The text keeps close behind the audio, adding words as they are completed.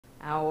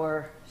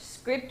Our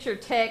scripture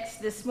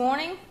text this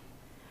morning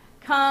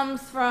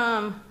comes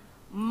from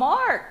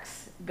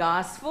Mark's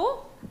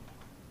Gospel.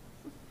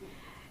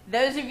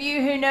 Those of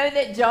you who know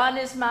that John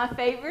is my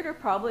favorite are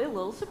probably a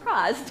little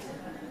surprised.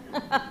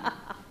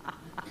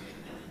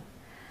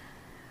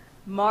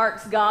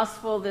 Mark's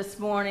Gospel this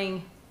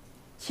morning,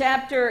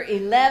 chapter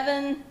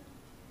 11,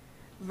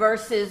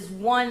 verses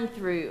 1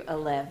 through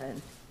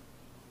 11.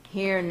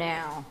 Hear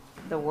now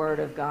the word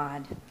of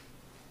God.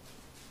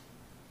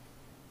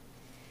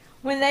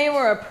 When they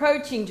were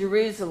approaching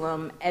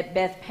Jerusalem at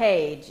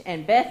Bethphage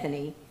and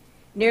Bethany,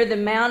 near the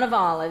Mount of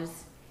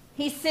Olives,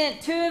 he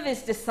sent two of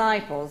his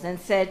disciples and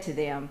said to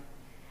them,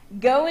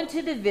 "Go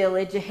into the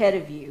village ahead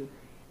of you,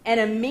 and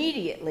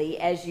immediately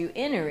as you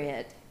enter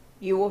it,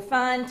 you will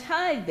find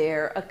tied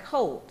there a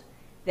colt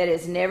that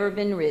has never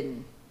been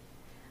ridden.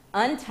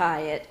 Untie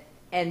it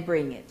and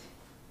bring it.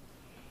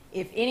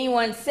 If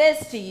anyone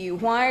says to you,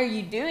 'Why are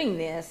you doing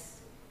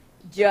this?'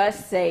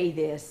 just say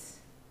this,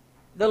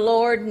 'The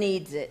Lord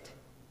needs it,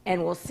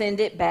 and will send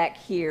it back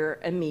here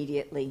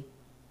immediately.'"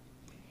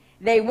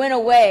 They went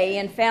away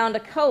and found a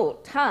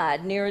colt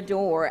tied near a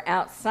door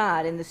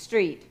outside in the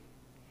street.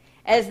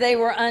 As they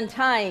were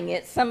untying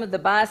it, some of the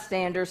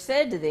bystanders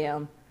said to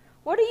them,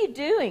 "What are you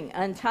doing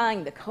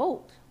untying the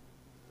colt?"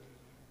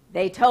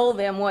 They told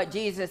them what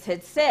Jesus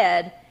had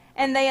said,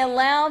 and they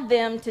allowed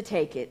them to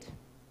take it.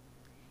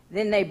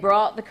 Then they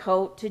brought the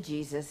colt to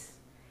Jesus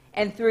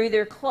and threw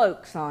their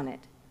cloaks on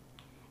it.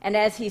 And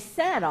he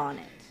sat on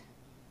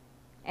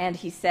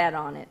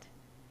it.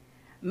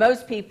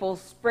 Most people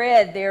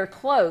spread their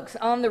cloaks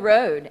on the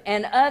road,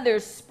 and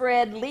others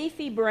spread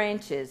leafy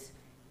branches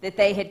that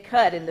they had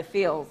cut in the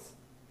fields.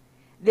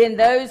 Then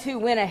those who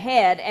went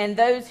ahead and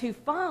those who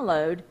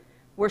followed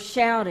were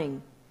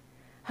shouting,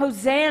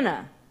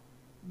 "Hosanna!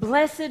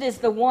 Blessed is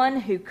the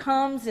one who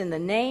comes in the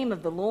name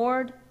of the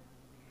Lord.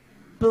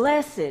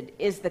 Blessed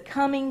is the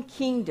coming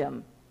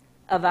kingdom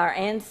of our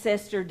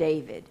ancestor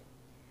David.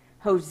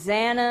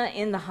 Hosanna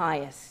in the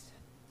highest."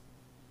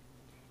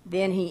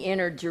 Then he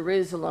entered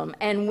Jerusalem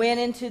and went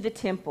into the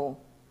temple.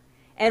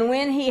 And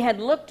when he had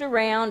looked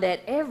around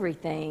at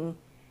everything,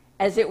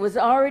 as it was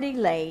already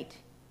late,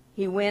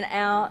 he went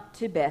out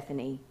to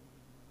Bethany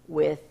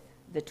with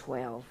the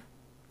 12.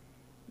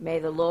 May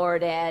the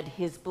Lord add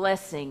his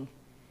blessing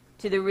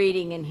to the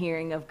reading and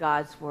hearing of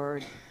God's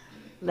word.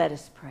 Let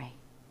us pray.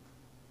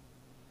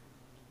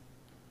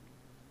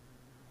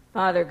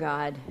 Father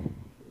God,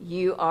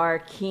 you are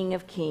King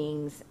of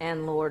kings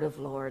and Lord of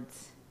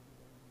lords.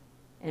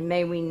 And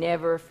may we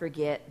never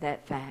forget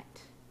that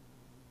fact.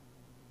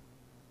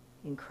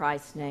 In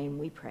Christ's name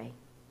we pray.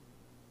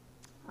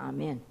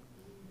 Amen.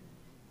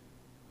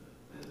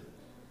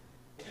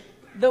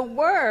 The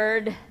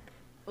word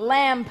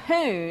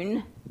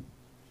lampoon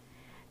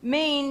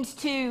means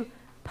to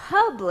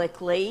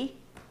publicly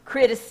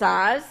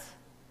criticize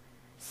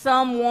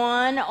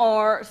someone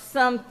or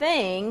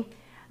something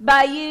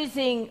by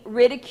using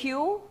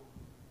ridicule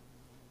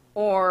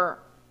or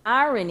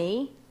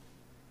irony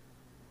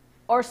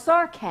or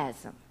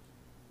sarcasm.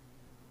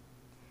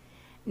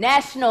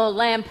 National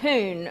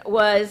Lampoon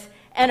was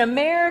an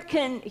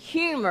American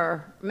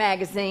humor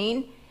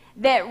magazine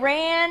that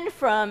ran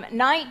from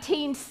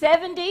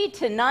 1970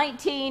 to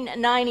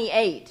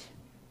 1998.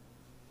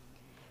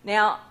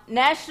 Now,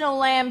 National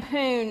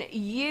Lampoon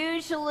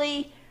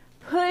usually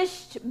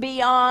pushed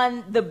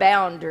beyond the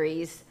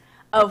boundaries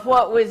of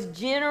what was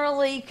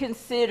generally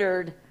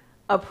considered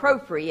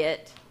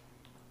appropriate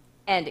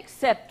and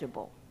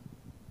acceptable.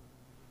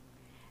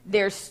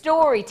 Their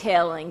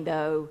storytelling,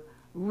 though,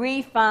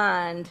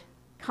 refined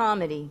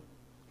comedy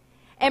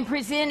and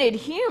presented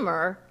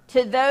humor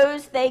to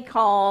those they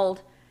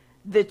called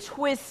the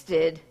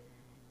twisted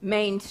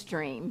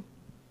mainstream.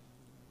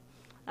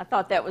 I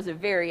thought that was a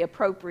very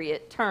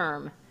appropriate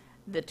term,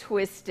 the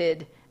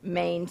twisted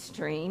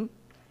mainstream.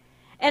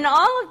 And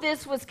all of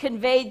this was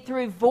conveyed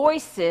through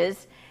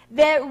voices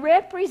that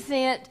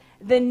represent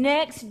the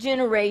next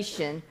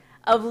generation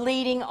of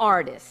leading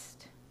artists.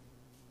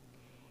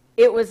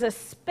 It was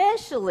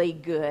especially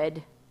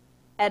good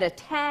at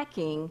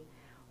attacking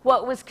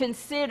what was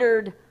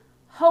considered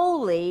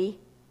holy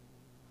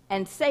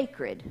and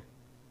sacred.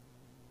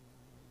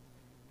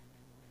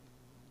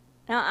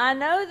 Now, I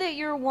know that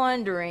you're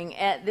wondering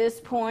at this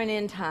point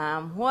in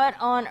time what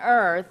on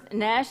earth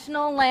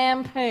National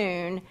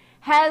Lampoon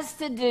has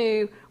to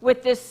do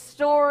with this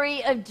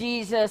story of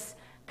Jesus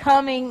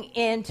coming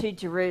into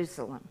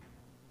Jerusalem.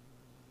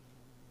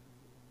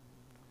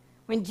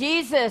 When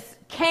Jesus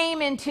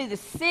came into the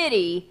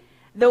city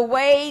the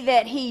way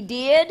that he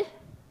did,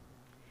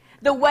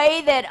 the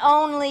way that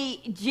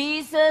only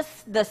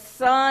Jesus, the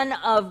Son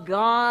of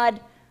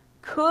God,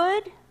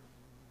 could,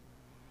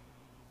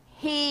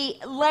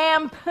 he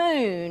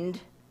lampooned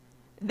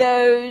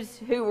those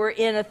who were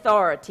in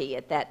authority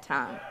at that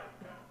time.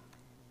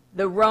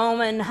 The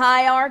Roman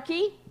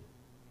hierarchy,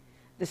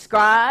 the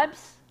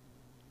scribes,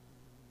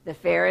 the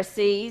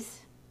Pharisees,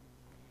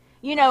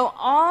 You know,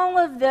 all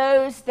of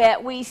those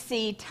that we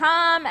see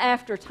time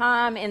after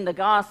time in the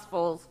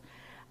Gospels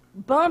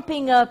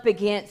bumping up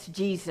against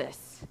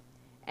Jesus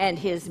and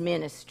his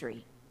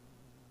ministry.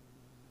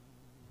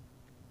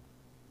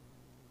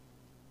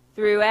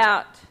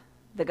 Throughout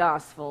the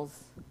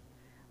Gospels,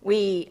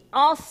 we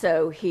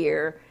also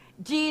hear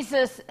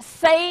Jesus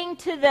saying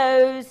to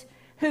those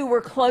who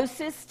were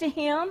closest to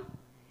him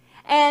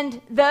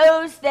and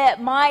those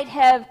that might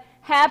have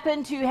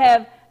happened to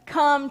have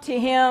come to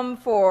him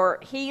for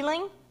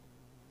healing,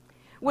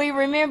 we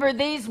remember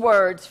these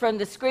words from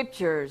the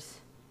scriptures: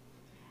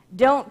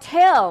 "Don't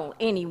tell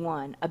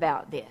anyone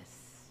about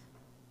this."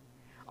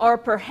 Or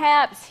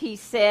perhaps he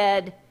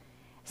said,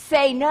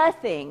 "Say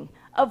nothing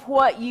of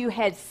what you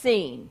had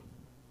seen."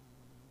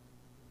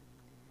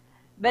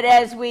 But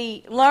as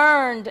we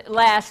learned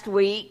last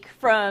week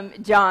from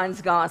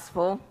John's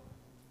Gospel,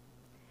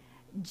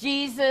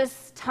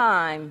 Jesus'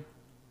 time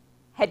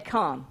had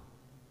come.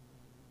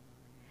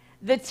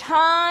 The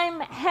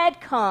time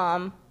had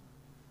come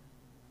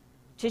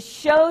to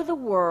show the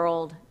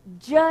world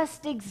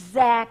just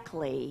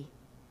exactly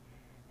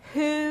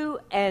who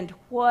and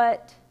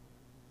what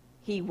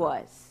he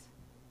was.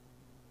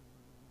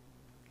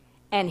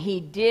 And he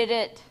did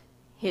it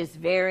his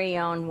very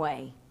own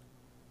way.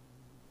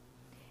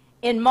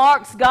 In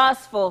Mark's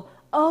Gospel,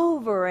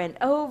 over and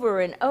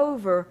over and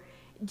over,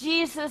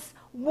 Jesus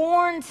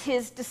warns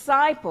his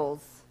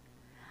disciples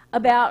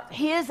about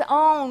his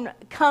own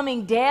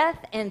coming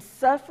death and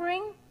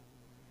suffering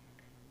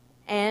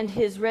and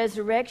his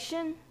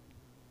resurrection.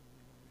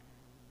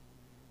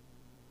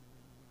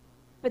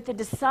 But the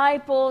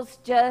disciples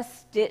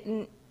just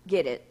didn't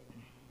get it.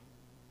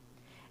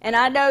 And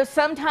I know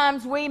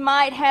sometimes we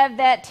might have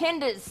that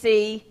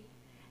tendency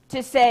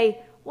to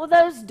say, well,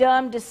 those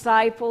dumb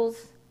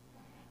disciples,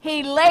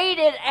 he laid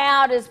it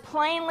out as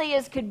plainly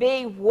as could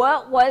be.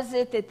 What was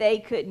it that they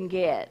couldn't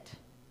get?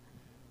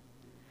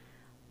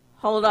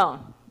 Hold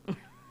on.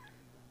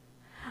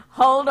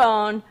 Hold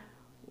on.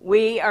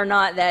 We are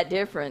not that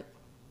different.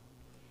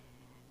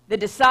 The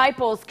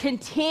disciples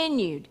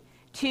continued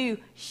to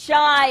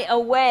shy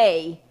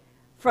away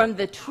from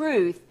the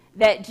truth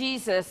that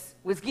Jesus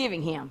was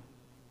giving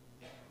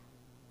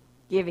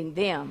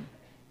them.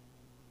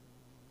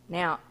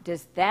 Now,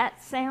 does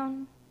that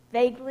sound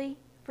vaguely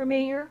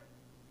familiar?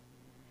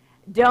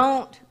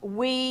 Don't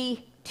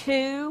we,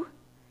 too,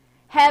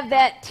 have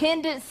that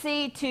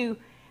tendency to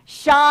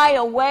shy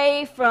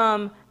away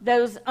from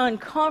those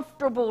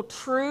uncomfortable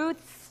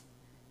truths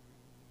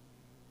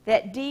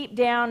that deep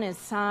down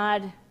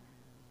inside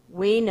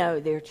we know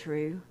they're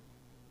true?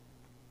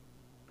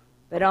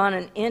 But on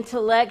an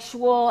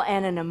intellectual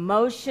and an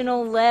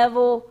emotional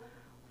level,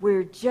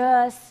 we're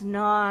just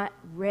not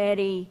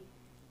ready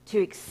to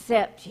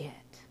accept yet.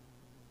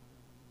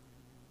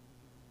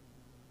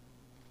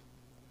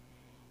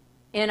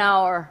 In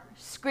our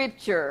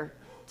scripture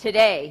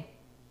today,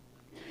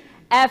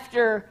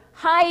 after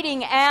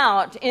hiding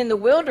out in the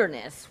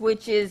wilderness,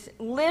 which is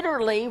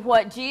literally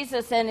what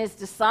Jesus and his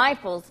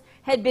disciples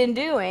had been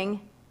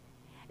doing,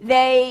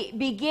 they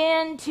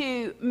begin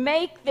to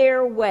make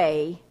their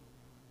way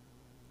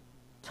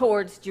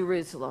towards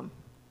Jerusalem.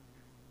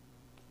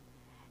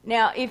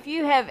 Now, if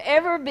you have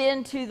ever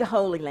been to the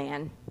Holy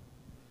Land,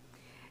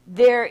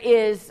 there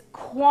is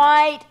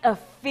quite a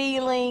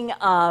feeling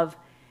of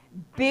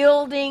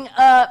building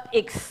up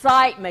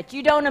excitement.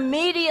 You don't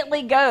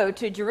immediately go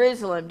to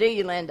Jerusalem, do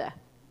you, Linda?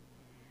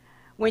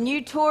 When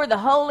you tour the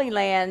Holy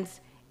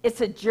Lands,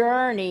 it's a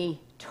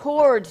journey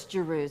towards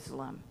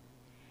Jerusalem.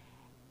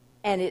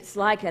 And it's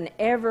like an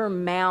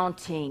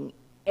ever-mounting,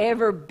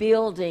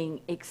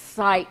 ever-building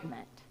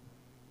excitement.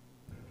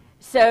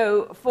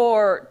 So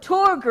for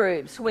tour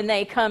groups, when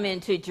they come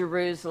into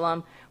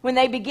Jerusalem, when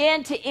they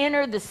begin to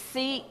enter the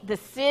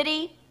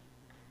city,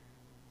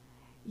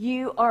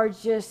 you are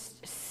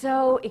just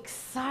so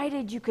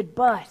excited you could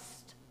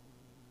bust.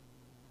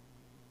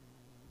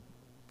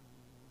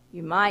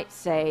 You might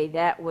say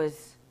that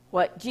was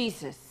what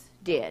Jesus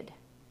did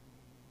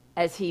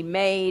as he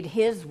made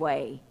his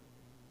way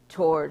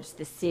towards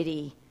the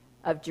city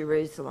of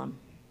Jerusalem.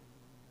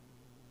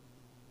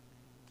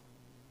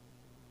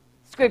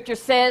 Scripture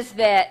says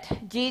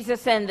that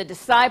Jesus and the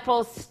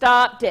disciples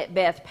stopped at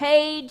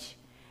Bethpage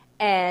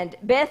and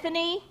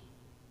Bethany.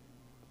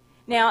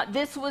 Now,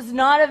 this was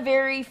not a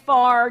very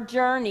far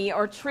journey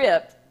or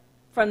trip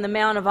from the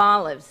Mount of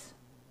Olives.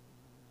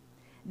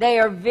 They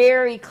are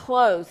very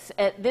close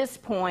at this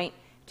point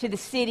to the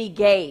city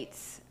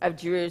gates of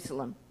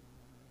Jerusalem.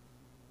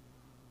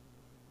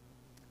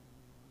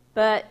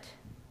 But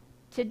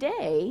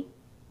today,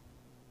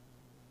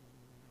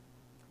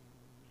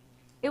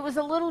 it was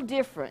a little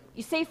different.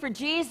 You see, for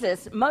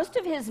Jesus, most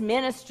of his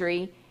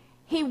ministry,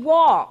 he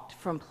walked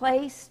from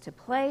place to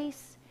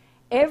place.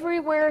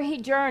 Everywhere he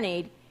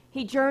journeyed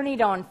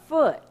on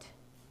foot.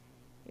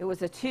 It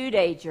was a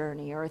 2-day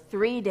journey or a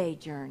 3-day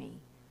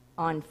journey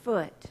on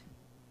foot.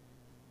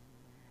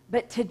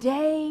 But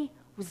today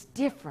was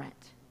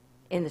different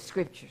in the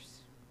scriptures.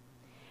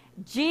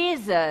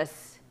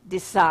 Jesus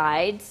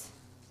decides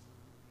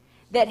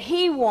that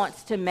he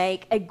wants to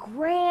make a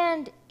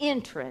grand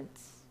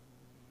entrance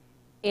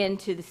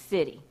into the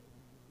city.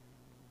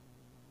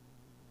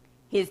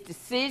 His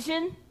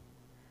decision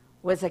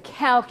was a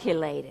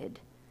calculated,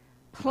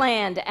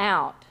 planned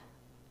out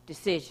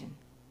decision.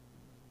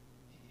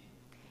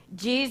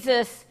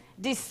 Jesus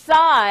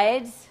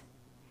decides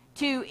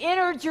to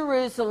enter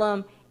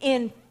Jerusalem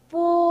in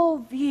full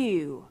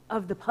view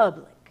of the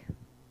public.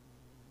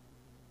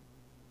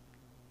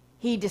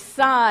 He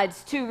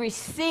decides to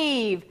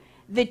receive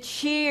the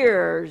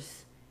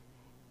cheers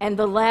and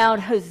the loud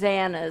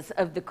hosannas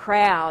of the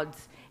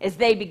crowds as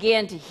they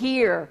begin to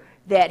hear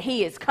that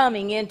he is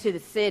coming into the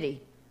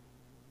city.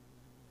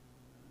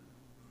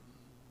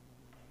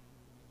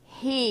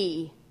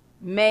 He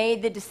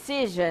made the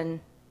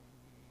decision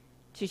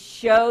to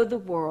show the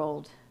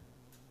world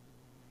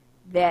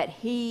that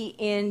he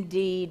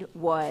indeed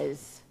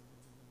was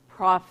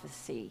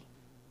prophecy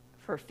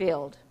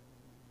fulfilled.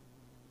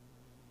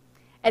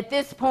 At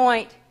this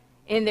point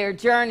in their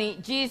journey,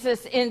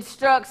 Jesus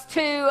instructs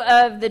two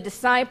of the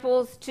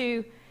disciples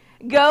to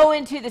go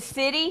into the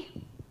city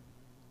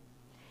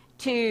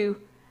to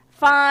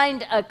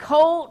find a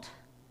colt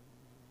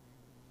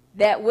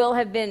that will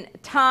have been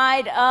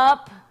tied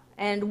up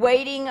and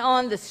waiting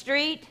on the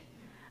street,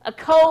 a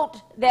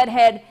colt that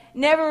had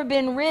never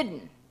been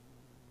ridden.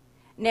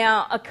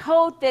 Now, a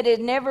colt that had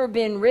never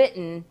been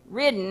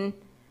ridden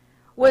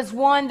was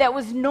one that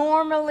was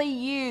normally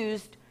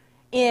used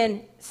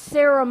in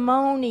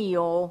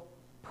ceremonial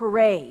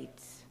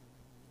parades.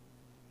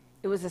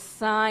 It was a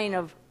sign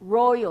of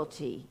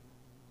royalty,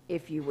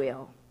 if you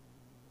will.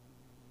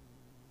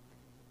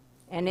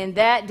 And in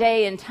that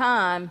day and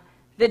time,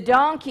 the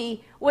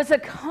donkey was a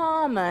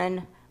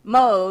common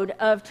mode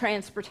of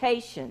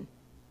transportation.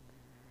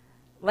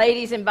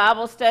 Ladies in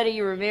Bible study,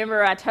 you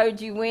remember I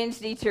told you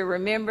Wednesday to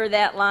remember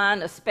that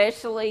line,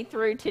 especially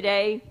through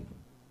today.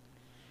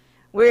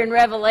 We're in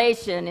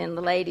Revelation in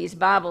the ladies'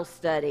 Bible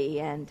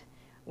study, and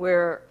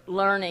we're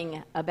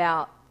learning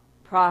about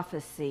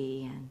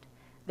prophecy and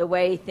the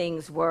way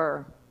things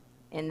were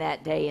in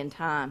that day and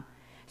time.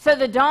 So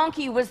the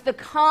donkey was the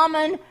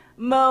common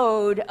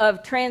mode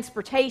of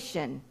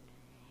transportation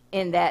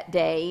in that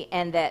day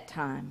and that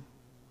time.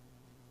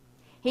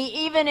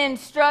 He even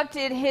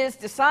instructed his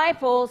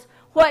disciples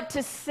what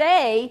to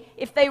say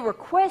if they were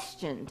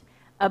questioned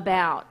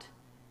about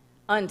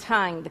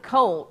untying the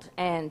colt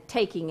and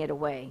taking it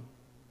away.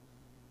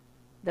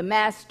 The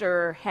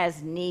master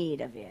has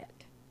need of it.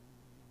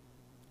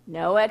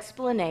 No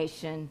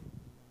explanation,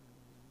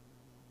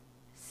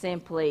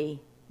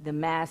 simply the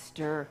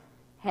master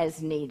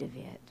has need of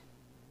it.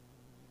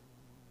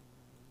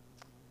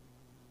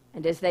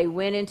 And as they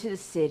went into the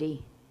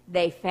city,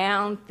 they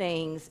found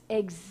things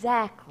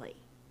exactly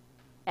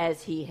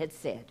as he had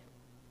said.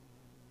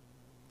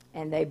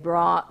 And they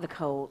brought the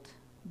colt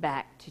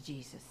back to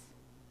Jesus.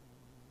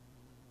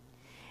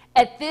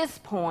 At this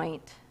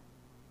point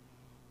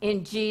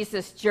in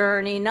Jesus'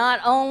 journey,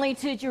 not only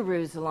to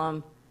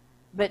Jerusalem,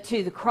 but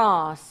to the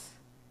cross,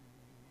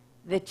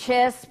 the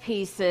chess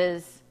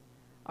pieces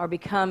are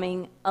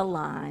becoming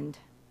aligned.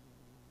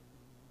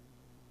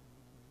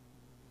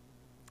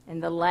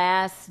 And the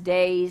last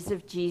days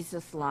of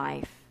Jesus'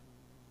 life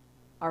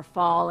are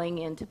falling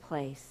into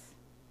place.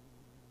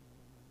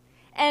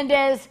 And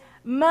as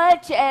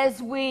much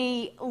as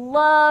we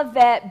love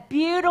that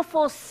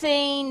beautiful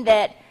scene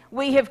that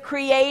we have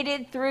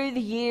created through the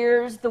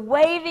years, the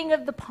waving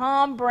of the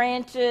palm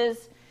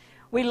branches,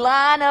 we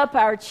line up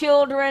our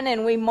children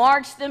and we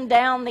march them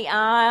down the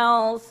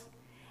aisles,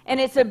 and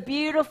it's a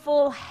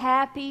beautiful,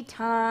 happy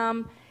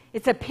time.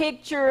 It's a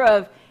picture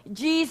of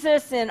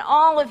Jesus in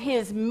all of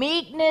his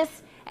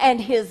meekness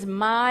and his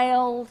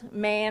mild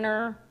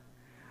manner,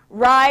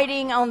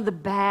 riding on the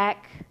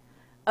back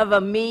of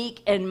a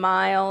meek and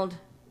mild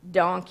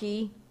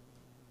donkey.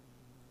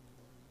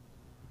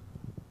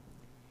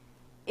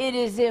 It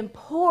is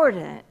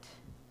important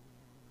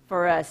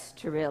for us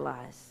to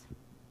realize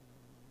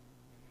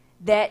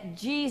that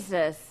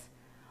Jesus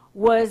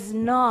was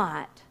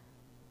not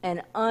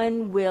an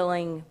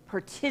unwilling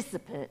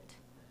participant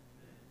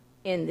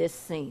in this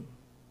scene.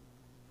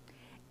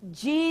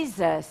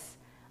 Jesus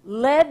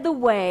led the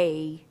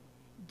way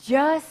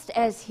just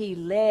as he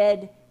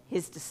led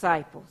his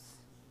disciples.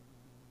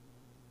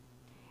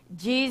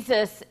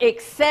 Jesus'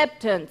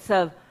 acceptance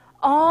of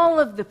all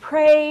of the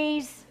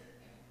praise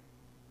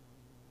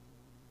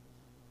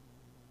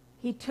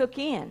he took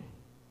in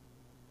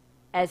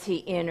as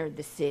he entered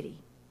the city.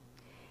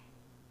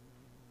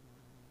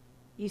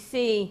 You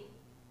see,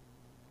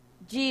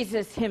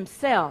 Jesus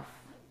himself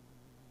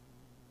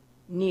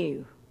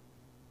knew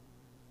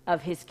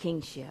of his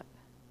kingship.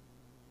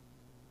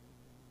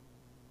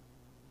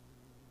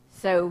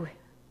 So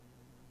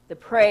the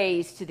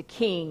praise to the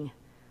king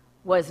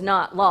was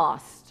not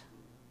lost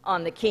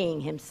on the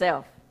king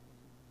himself.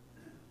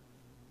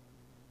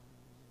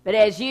 But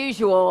as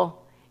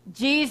usual,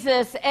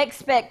 Jesus'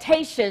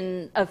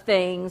 expectation of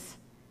things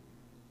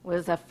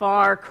was a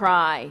far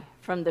cry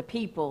from the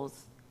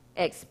people's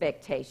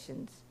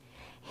expectations.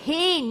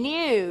 He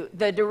knew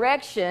the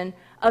direction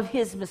of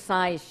his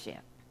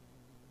messiahship.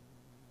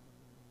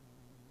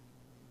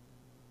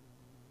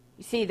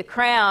 You see, the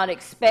crowd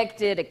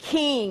expected a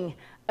king,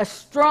 a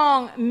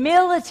strong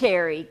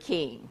military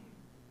king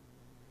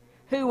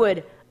who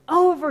would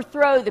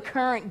overthrow the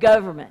current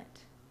government,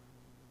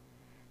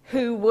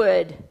 who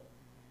would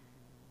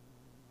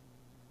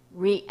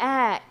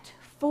react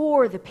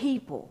for the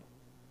people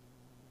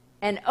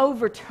and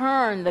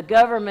overturn the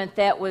government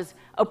that was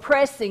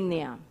oppressing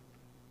them.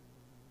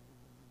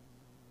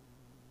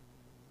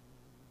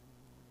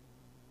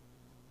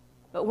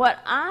 But what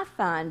I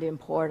find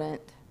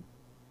important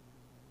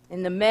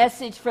in the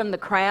message from the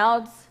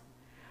crowds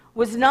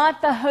was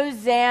not the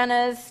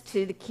hosannas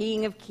to the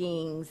King of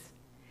Kings,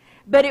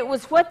 but it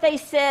was what they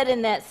said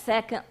in that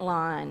second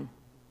line.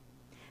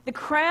 The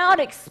crowd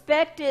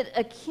expected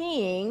a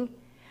king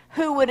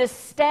who would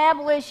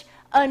establish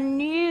a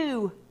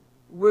new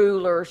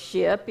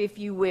rulership, if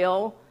you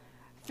will,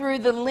 through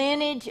the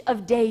lineage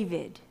of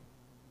David.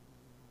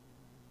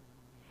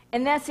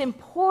 And that's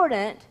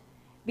important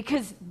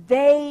because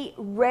they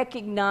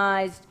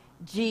recognized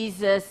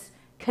Jesus'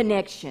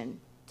 connection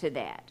to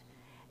that.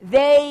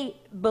 They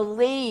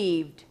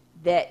believed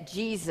that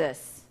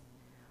Jesus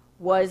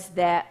was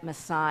that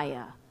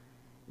Messiah,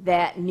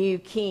 that new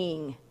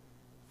king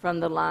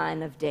from the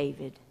line of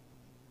David.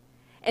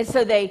 And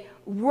so they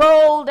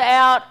rolled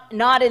out,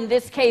 not in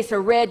this case a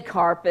red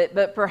carpet,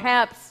 but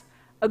perhaps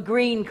a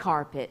green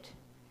carpet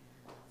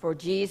for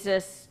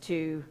Jesus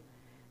to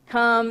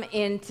come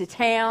into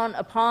town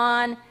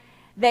upon.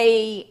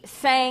 They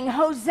sang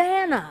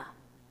Hosanna,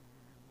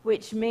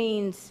 which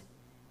means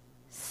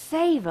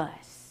save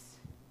us.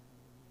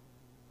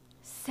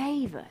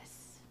 Save us.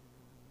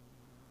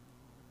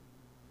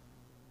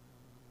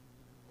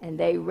 And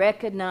they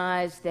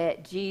recognized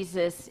that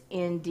Jesus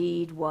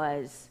indeed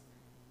was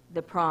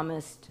the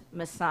promised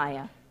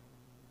Messiah.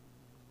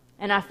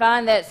 And I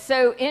find that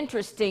so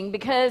interesting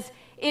because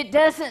it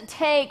doesn't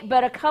take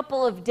but a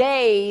couple of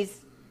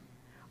days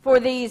for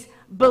these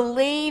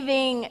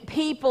believing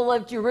people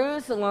of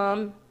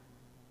Jerusalem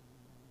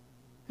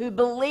who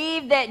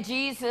believed that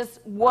Jesus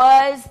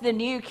was the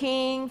new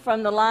king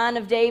from the line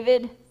of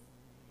David.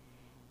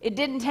 It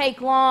didn't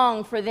take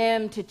long for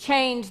them to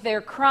change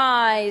their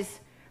cries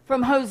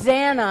from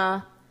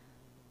Hosanna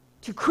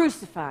to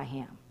crucify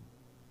him.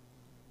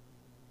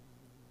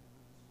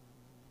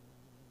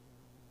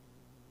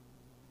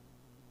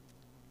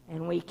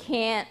 And we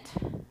can't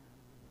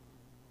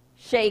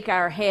shake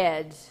our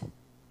heads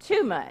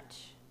too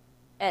much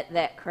at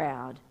that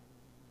crowd.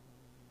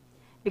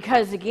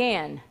 Because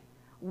again,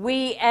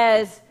 we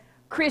as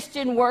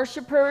Christian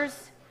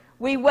worshipers,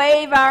 we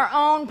wave our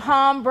own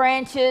palm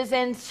branches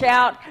and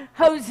shout,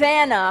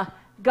 Hosanna,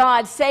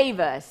 God save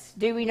us.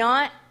 Do we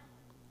not?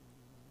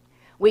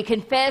 We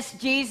confess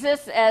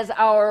Jesus as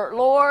our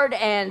Lord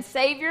and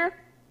Savior.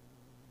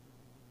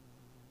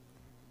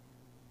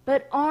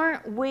 But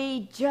aren't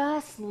we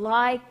just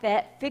like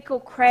that fickle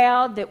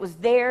crowd that was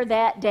there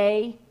that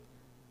day?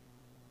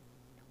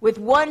 With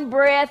one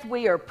breath,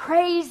 we are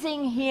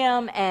praising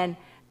him and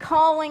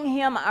calling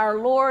him our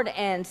Lord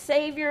and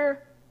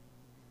Savior.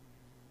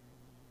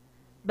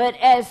 But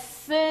as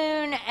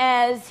soon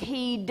as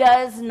he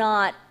does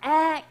not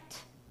act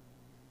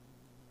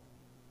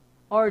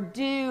or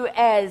do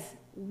as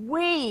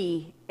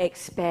we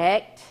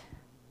expect,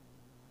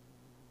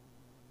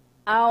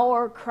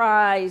 our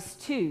cries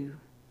too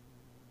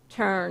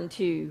turn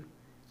to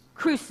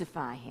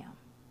crucify him.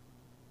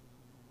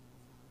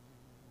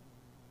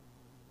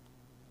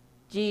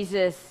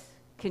 Jesus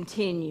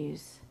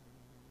continues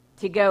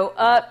to go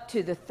up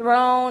to the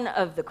throne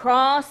of the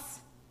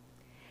cross,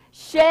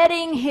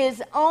 shedding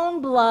his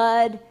own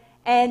blood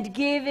and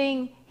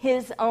giving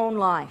his own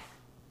life.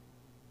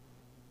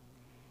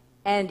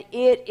 And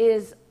it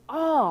is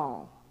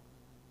all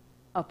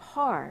a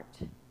part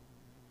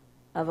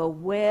of a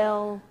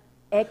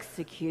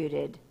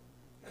well-executed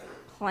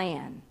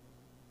plan.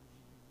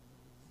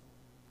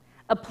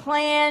 A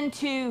plan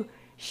to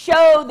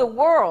show the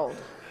world,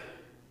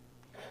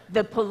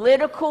 the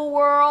political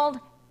world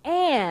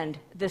and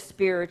the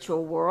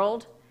spiritual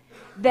world,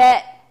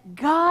 that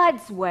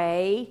God's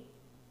way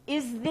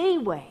is the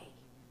way.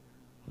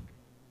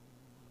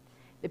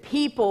 The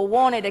people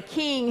wanted a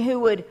king who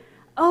would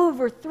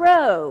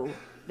overthrow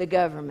the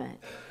government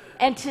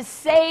and to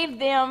save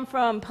them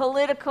from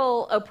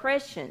political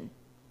oppression.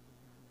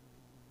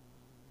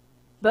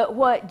 But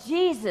what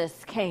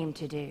Jesus came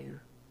to do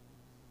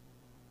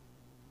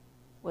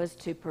was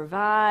to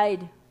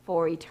provide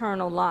for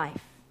eternal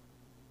life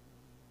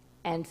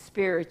and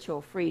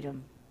spiritual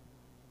freedom.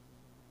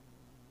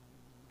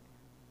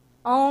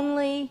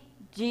 Only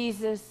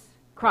Jesus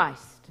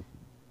Christ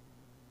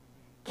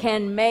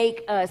can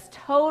make us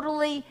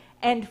totally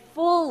and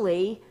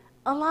fully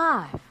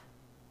alive,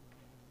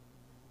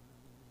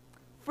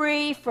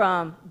 free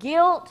from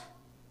guilt,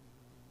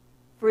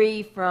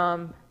 free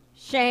from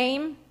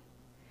shame,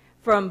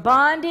 from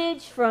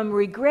bondage, from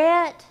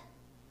regret.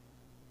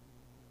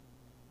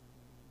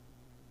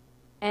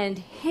 And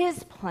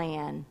his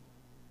plan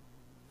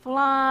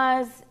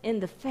flies in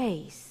the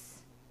face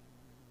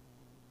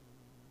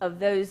of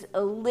those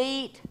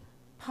elite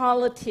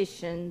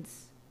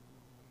politicians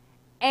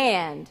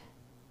and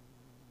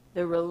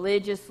the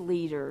religious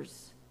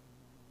leaders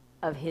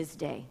of his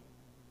day.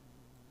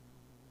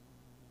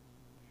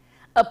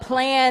 A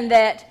plan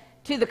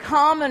that, to the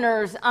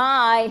commoner's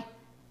eye,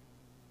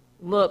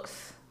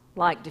 looks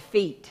like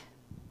defeat.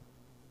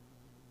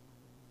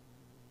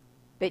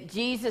 But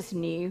Jesus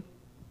knew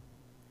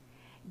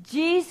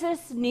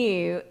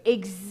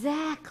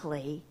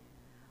exactly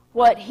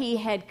what he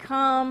had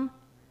come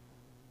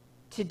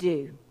to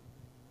do.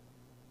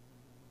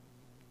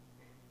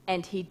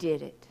 And he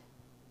did it.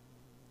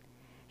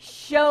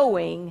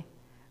 Showing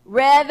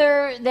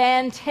rather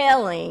than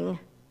telling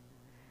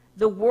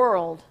the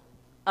world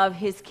of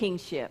his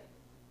kingship.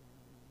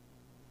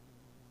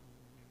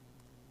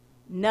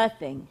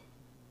 Nothing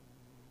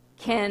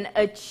can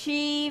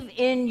achieve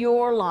in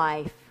your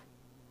life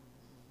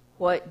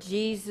what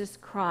Jesus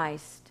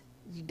Christ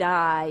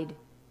died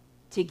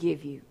to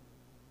give you.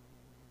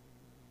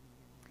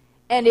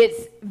 And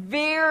it's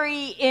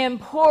very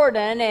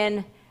important,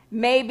 and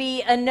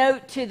maybe a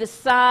note to the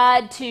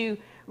side, to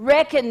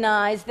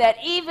recognize that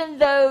even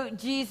though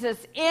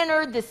Jesus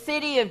entered the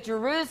city of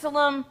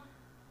Jerusalem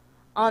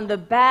on the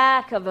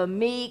back of a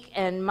meek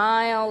and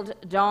mild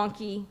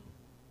donkey,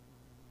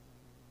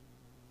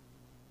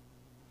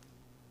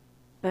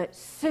 but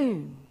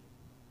soon,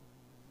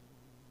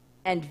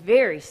 and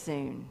very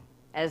soon,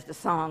 as the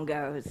song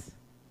goes,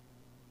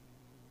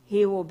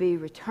 he will be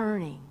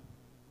returning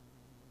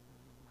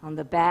on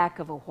the back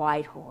of a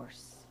white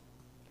horse.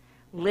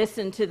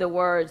 Listen to the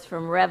words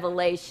from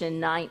Revelation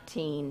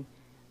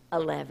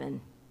 19:11.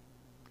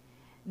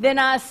 Then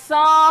I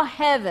saw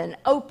heaven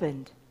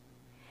opened,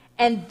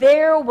 and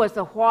there was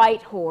a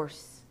white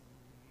horse.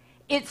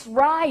 Its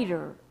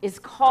rider is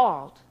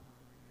called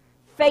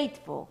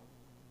Faithful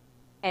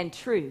and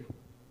True,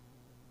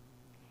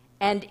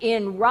 and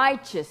in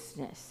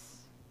righteousness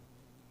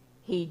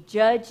he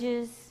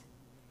judges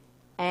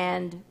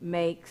and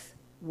makes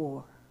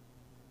war.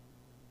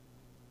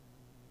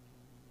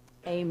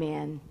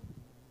 Amen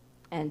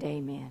and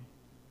amen.